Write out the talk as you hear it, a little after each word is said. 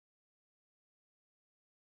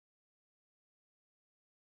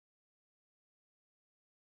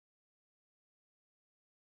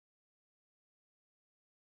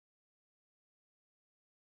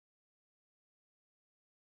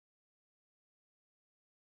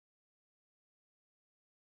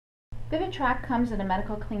Vivid Trac comes in a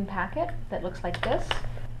medical clean packet that looks like this.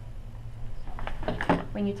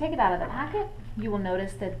 When you take it out of the packet, you will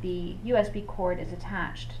notice that the USB cord is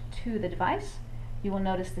attached to the device. You will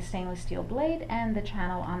notice the stainless steel blade and the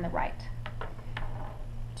channel on the right.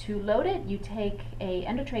 To load it, you take an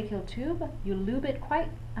endotracheal tube, you lube it quite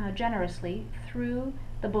generously through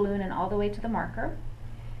the balloon and all the way to the marker.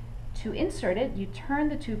 To insert it, you turn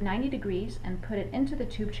the tube 90 degrees and put it into the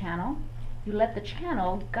tube channel. You let the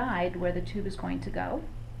channel guide where the tube is going to go.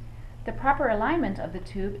 The proper alignment of the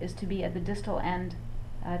tube is to be at the distal end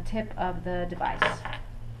tip of the device.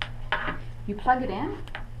 You plug it in,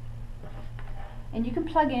 and you can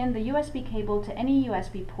plug in the USB cable to any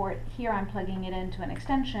USB port. Here I'm plugging it into an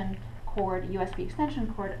extension cord, USB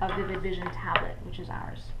extension cord of the Vivid Vision tablet, which is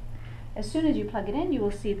ours. As soon as you plug it in, you will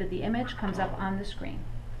see that the image comes up on the screen.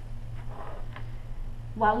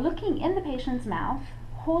 While looking in the patient's mouth,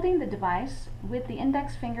 holding the device with the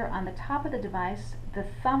index finger on the top of the device, the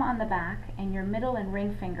thumb on the back, and your middle and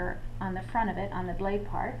ring finger on the front of it, on the blade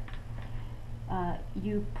part,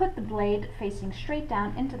 you put the blade facing straight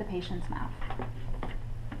down into the patient's mouth.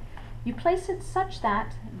 You place it such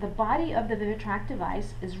that the body of the VividTrac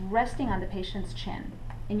device is resting on the patient's chin,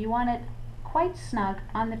 and you want it quite snug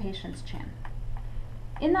on the patient's chin.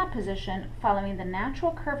 In that position, following the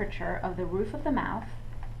natural curvature of the roof of the mouth,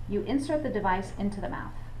 you insert the device into the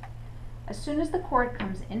mouth. As soon as the cord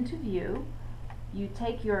comes into view, you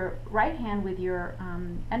take your right hand with your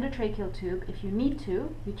endotracheal tube. If you need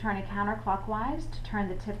to, you turn it counterclockwise to turn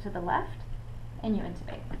the tip to the left, and you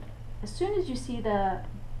intubate. As soon as you see the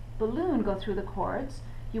balloon go through the cords,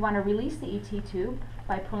 you want to release the ET tube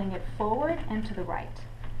by pulling it forward and to the right.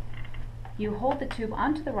 You hold the tube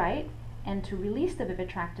onto the right, and to release the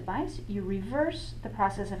VividTrac device, you reverse the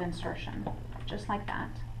process of insertion, just like that.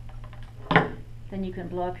 Then you can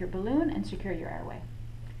blow up your balloon and secure your airway.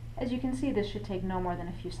 As you can see, this should take no more than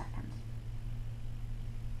a few seconds.